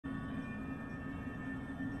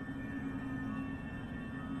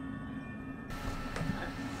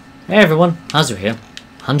Hey everyone, Hazu here,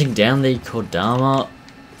 hunting down the Kodama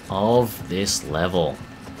of this level.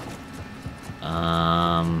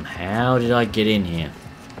 How did I get in here?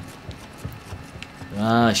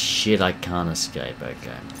 Ah, shit, I can't escape,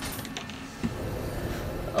 okay.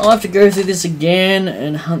 I'll have to go through this again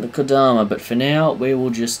and hunt the Kodama, but for now, we will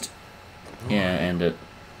just, end it.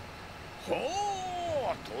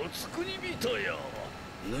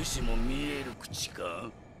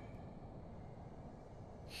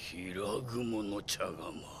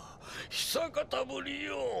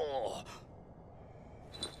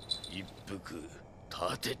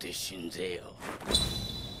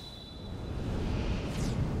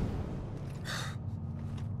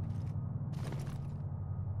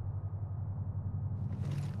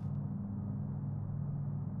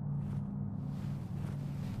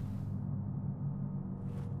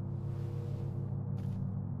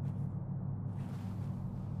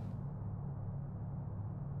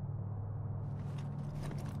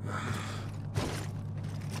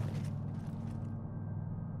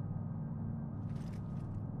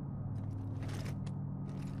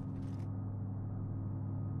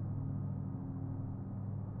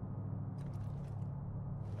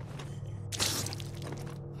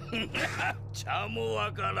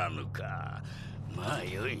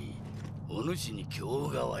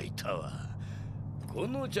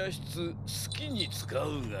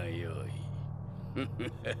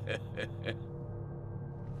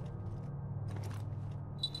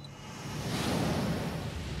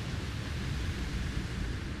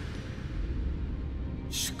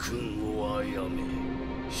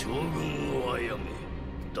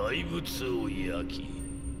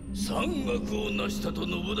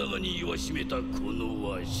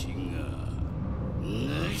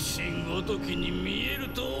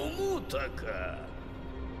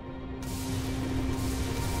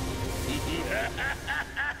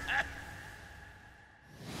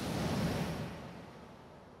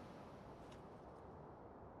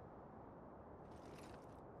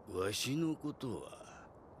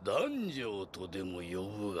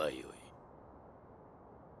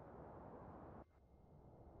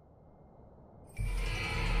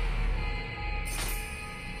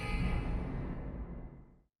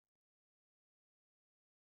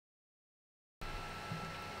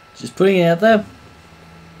 Just putting it out there,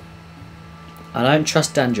 I don't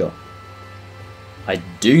trust Danjo. I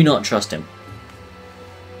do not trust him.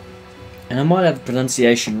 And I might have the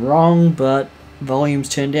pronunciation wrong, but volume's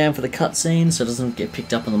turned down for the cutscene so it doesn't get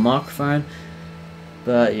picked up on the microphone.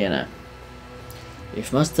 But, you know.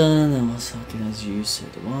 If must done, then what's something as you said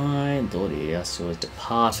why? Lordy Yasuo has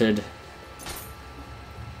departed.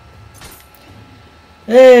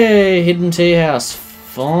 Hey, Hidden Tea House,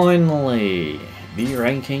 finally! V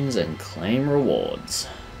rankings and claim rewards.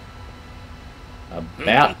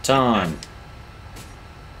 About time.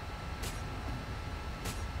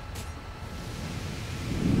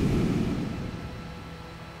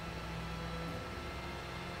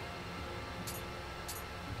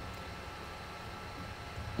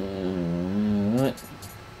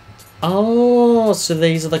 Oh, so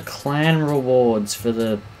these are the clan rewards for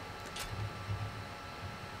the...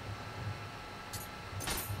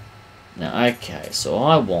 Now, okay, so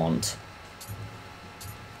I want...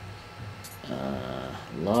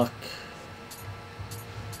 luck...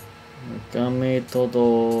 Kami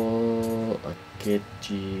todo...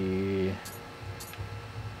 Akechi...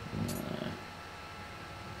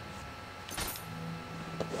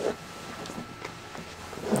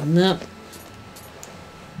 No.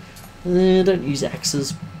 Don't use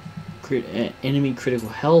axes. Enemy critical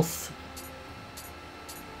health.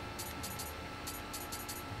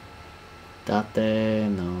 Date,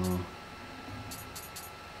 no.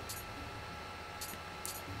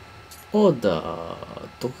 Oda,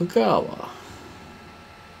 Tokugawa.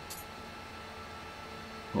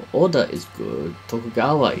 Well, Oda is good.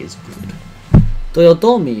 Tokugawa is good.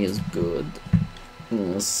 Toyotomi is good.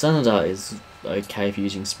 Sanada is okay for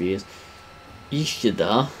using spears.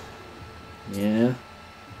 Ishida, yeah.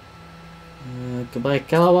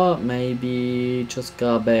 Kabaikawa, maybe.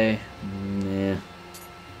 Chosukabe, yeah.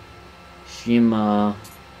 Shima,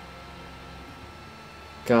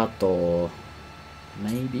 Kato,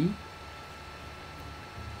 maybe.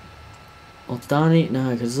 Otani,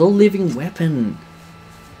 no, because it's all living weapon.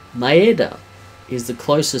 Maeda is the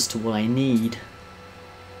closest to what I need.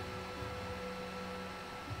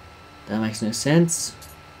 That makes no sense.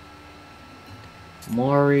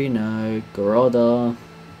 Mori, no. Goroda.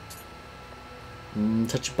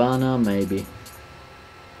 Tachibana, maybe.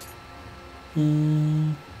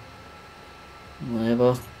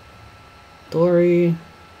 Whatever. Dory.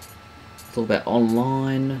 It's all about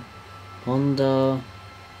online. Honda.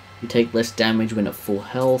 You take less damage when at full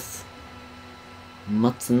health.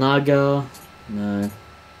 Matsunaga. No.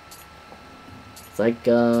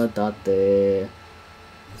 Saika, Date.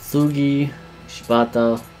 Sugi.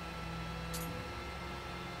 Shibata.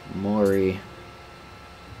 Mori.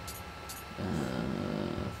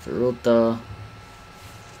 Furuta.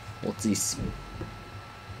 What's this?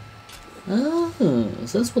 Ah,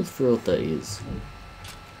 so that's what Furuta is.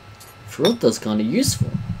 Furuta's kind of useful.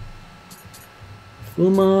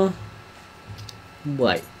 Fuma.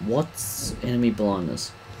 Wait, what's enemy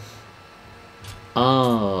blindness?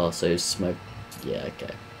 Ah, so smoke. Yeah,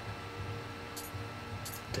 okay.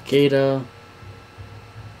 Takeda.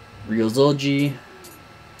 Ryozoji.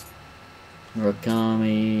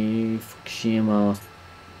 Murakami. Fukushima.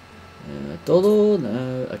 Todo,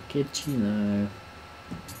 no. Akechi, no.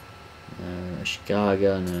 No.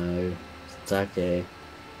 Ashikaga, no. Sake.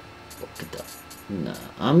 Okuda. No.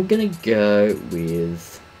 I'm gonna go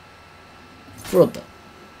with Furuta.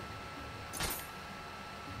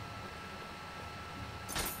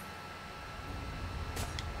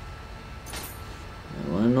 I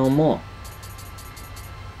wanna know more.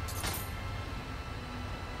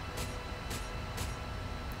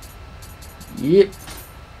 Yep.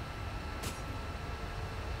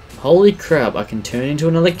 Holy crap, I can turn into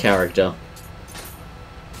another character.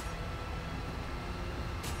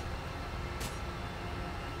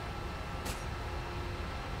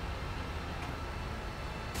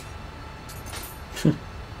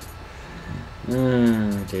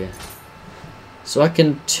 Oh dear. So I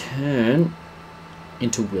can turn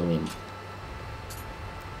into William.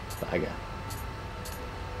 Bagger.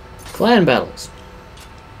 Clan battles.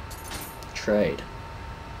 Trade.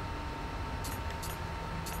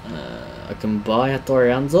 I can buy Hattori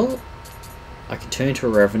Anzo. I can turn into a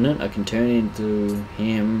Revenant. I can turn into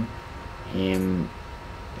him.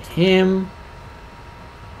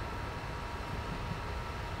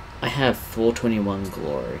 I have 421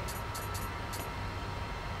 glory.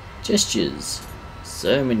 Gestures.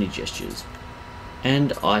 So many gestures.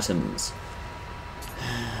 And items.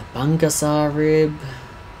 Bangasarib.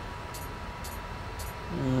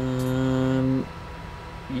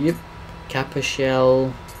 Yep. Kappa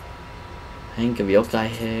Shell. Hank of Yokai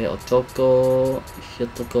Hair. Otoko.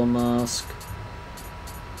 Hitoko Mask.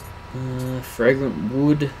 Fragrant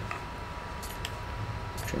Wood.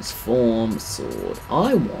 Transform. Sword.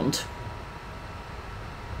 I want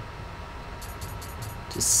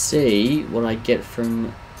to see what I get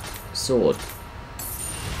from sword.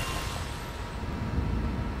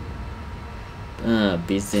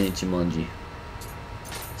 Bizzen Ichimonji.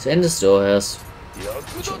 Send the storehouse.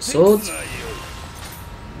 Swords.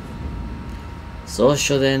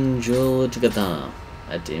 Soshoden Jewel Katana.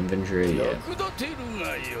 At the inventory, yeah.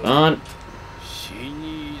 On.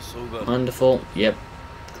 Wonderful. Yep.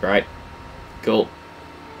 Great. Cool.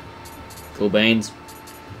 Cool beans.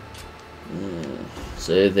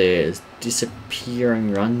 So there's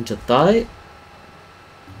disappearing Ranjatai.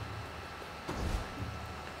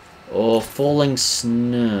 Or falling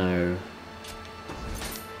snow.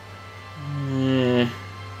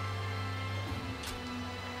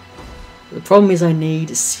 The problem is I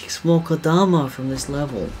need 6 more Kodama from this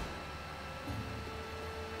level.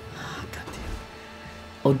 Ah, goddamn.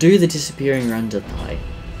 I'll do the disappearing Ranjatai.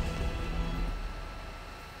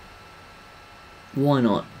 Why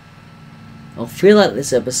not? I'll fill out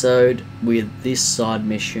this episode with this side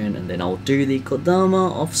mission and then I'll do the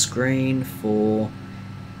Kodama off screen for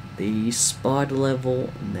the spider level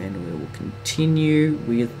and then we will continue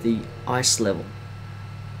with the ice level.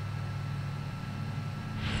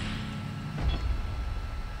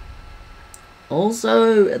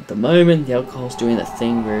 Also, at the moment the alcohol's doing that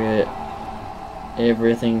thing where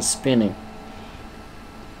everything's spinning.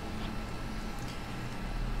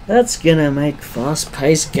 That's gonna make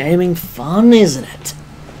fast-paced gaming fun, isn't it?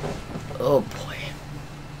 Oh boy.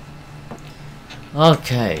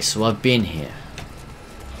 Okay, so I've been here.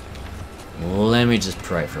 Let me just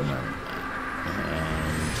pray for a moment.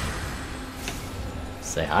 And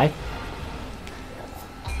say hi.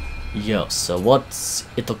 Yo, so what's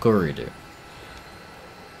Itokuri do?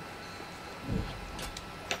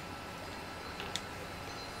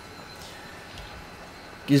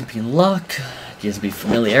 Gives me luck, gives me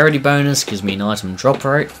familiarity bonus, gives me an item drop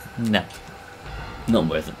rate. No, not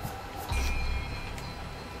worth it.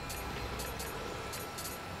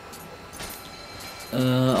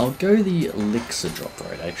 I'll go the elixir drop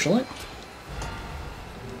rate actually.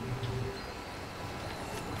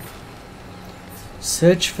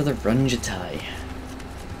 Search for the Ranjatai.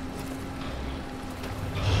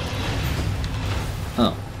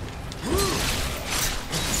 Oh.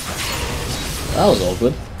 that was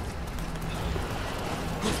awkward.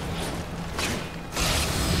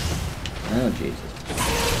 Oh, Jesus.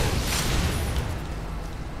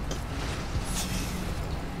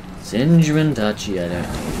 Singe and touchy, I don't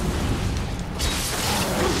need.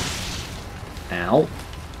 Ow.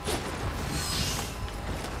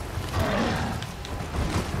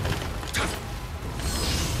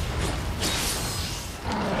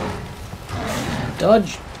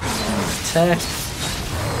 Dodge. Attack.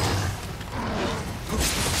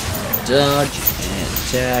 Dodge and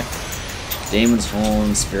attack. Demon's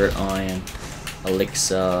Horn, Spirit Iron,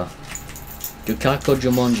 Elixir, Dukako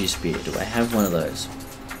Jumonji Spear. Do I have one of those?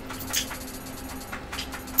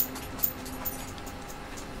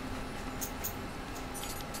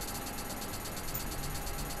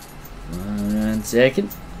 1 second.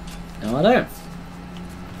 No, I don't.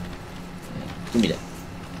 Yeah, give me that.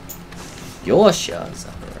 Your shards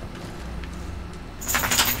up around.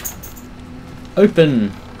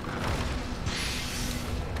 Open.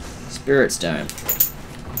 Spirit Stone.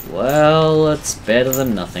 Well, it's better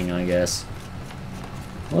than nothing, I guess.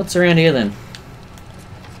 What's around here then?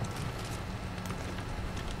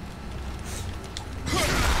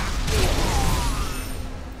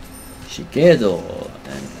 Shigedo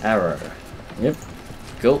and arrow. Yep.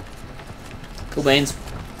 Cool. Cool beans.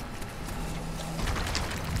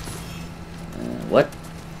 What?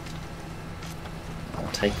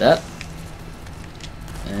 I'll take that.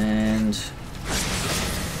 And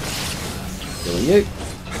kill you.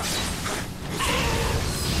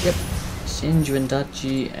 Yep. Shinju and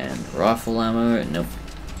Dachi and rifle ammo. Nope.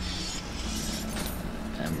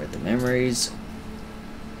 And read the memories.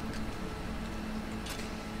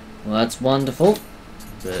 Well, that's wonderful.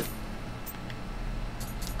 But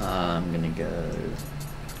I'm gonna go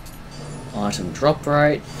item drop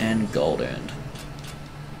rate and gold earned.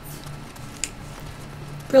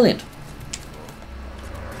 Brilliant.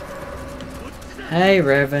 Hey,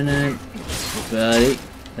 Revenant, buddy.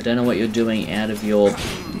 I don't know what you're doing out of your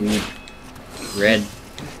weird red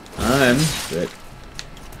home, but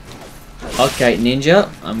okay, Ninja.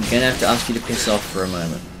 I'm gonna have to ask you to piss off for a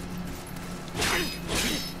moment.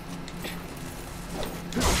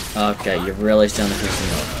 Okay, you've really started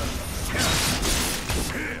pissing off.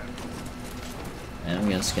 And I'm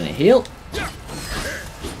just gonna heal.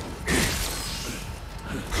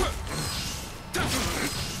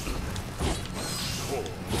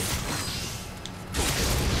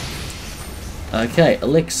 Okay,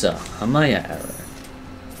 Elixir, Hamaya arrow.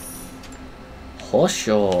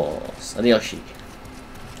 Hosho, Sadiyoshi.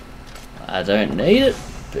 I don't need it,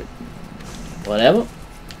 but whatever.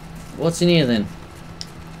 What's in here then?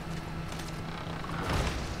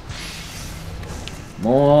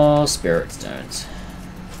 More spirit stones.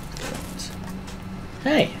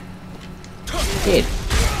 Hey! Dead.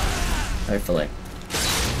 Hopefully.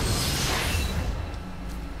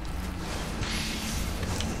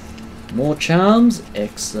 More charms.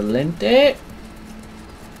 Excelente.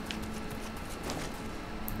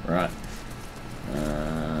 Right.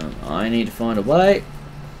 I need to find a way.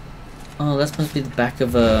 Oh, that must be the back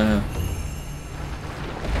of a...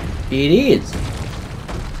 It is.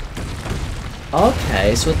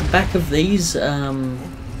 Okay, so at the back of these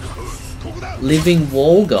living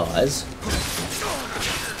wall guys,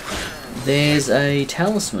 there's a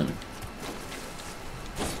talisman.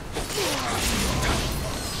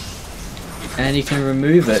 And you can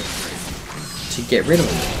remove it to get rid of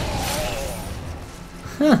it.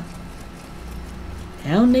 Huh.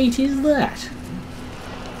 How neat is that?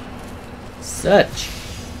 Such.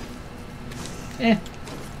 Eh,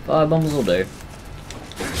 5 bombs will do.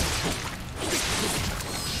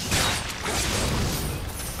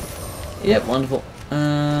 Yep, wonderful.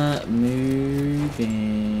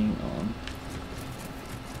 Moving on.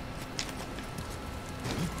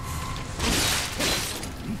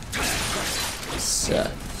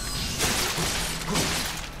 So.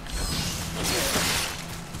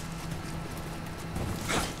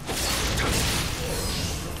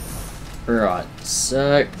 Right,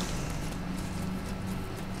 so.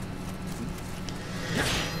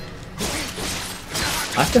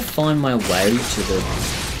 I have to find my way to the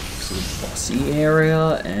bossy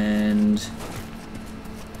area, and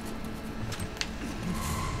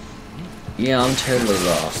yeah, I'm totally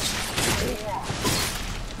lost.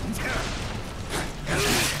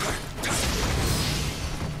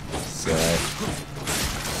 So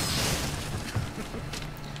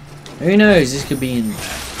who knows? This could be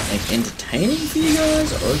like entertaining for you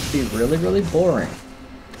guys, or it could be really, really boring.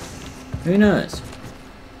 Who knows?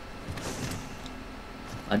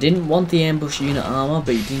 I didn't want the ambush unit armor,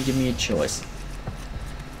 but you didn't give me a choice.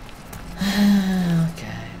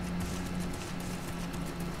 Okay.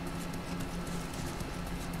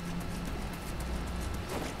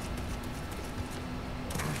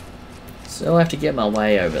 So I have to get my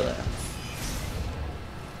way over there.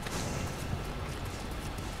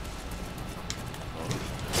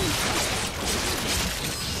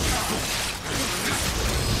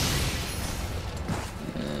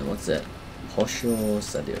 What's that? Hosho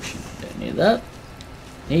Sadyoshi. Don't need that.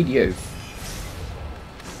 Need you.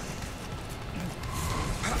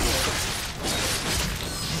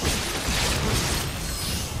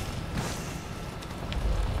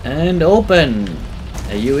 And open!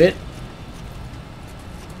 Are you it?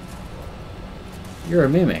 You're a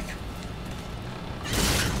mimic.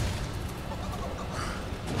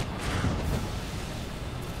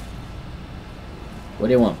 What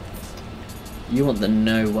do you want? You want the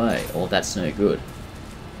no way, or that's no good.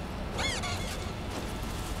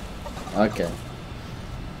 Okay.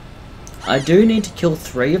 I do need to kill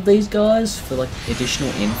 3 of these guys for like additional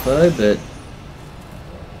info, but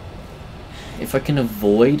if I can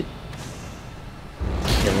avoid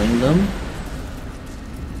killing them,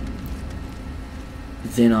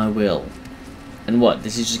 then I will. And what?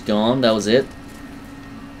 This is just gone? That was it?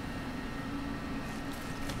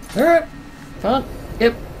 Alright. Fine.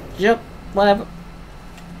 Yep. Whatever.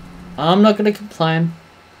 I'm not gonna complain.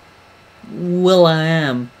 Well, I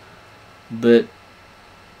am. But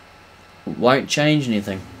won't change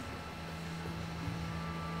anything.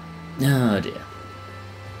 Oh dear.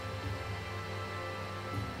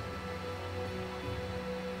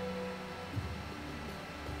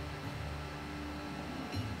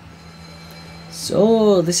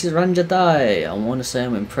 So, this is Ranjatai. I want to say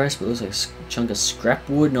I'm impressed, but it looks like a chunk of scrap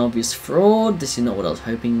wood, an obvious fraud. This is not what I was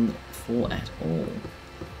hoping for at all.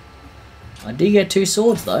 I did get 2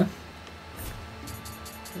 swords though.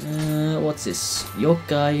 What's this?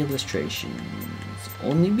 Yokai illustrations.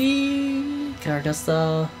 Only be character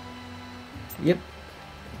style. Yep.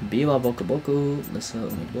 Biwa boku boku. Lisa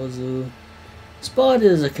umibozu.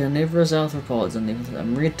 Spiders are carnivorous arthropods. And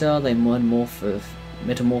Amrita, they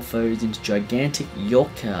metamorphose into gigantic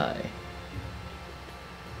yokai.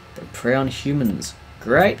 They prey on humans.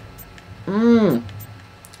 Great.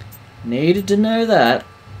 Needed to know that,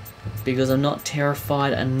 because I'm not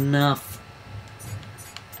terrified enough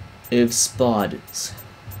of spiders.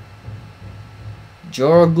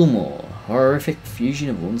 Joragumo, horrific fusion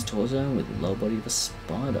of woman's torso with the lower body of a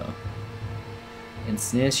spider.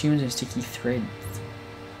 Ensnares humans with sticky threads.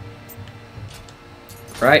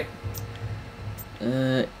 Right.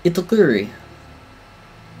 Itokuri.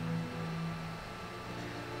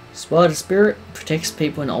 Spider spirit protects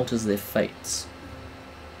people and alters their fates.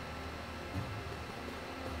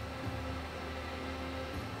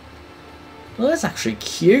 Well, that's actually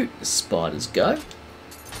cute. Spiders go.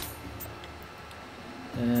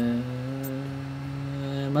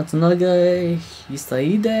 Matsunaga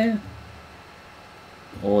Hisaide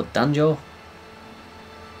or Danjo.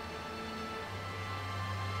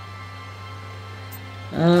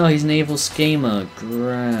 Oh, he's an evil schemer.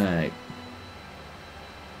 Great.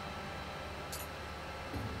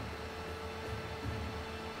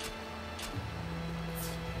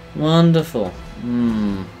 Wonderful.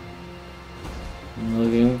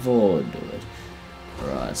 Looking forward to it.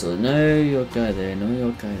 Right, so no yokai there, no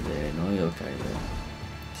yokai there, no yokai there.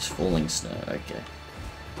 Just falling snow, okay.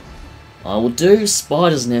 I will do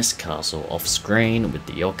Spider's Nest Castle off screen with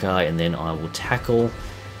the yokai, and then I will tackle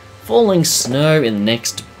falling snow in the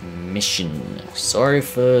next mission. Sorry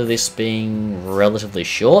for this being relatively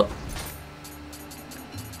short,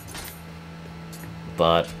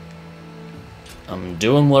 but I'm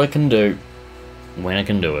doing what I can do when I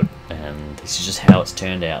can do it, and this is just how it's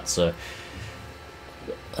turned out. So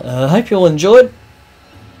I hope you all enjoyed,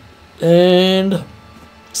 and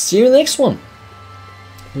see you in the next one.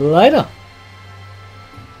 Later.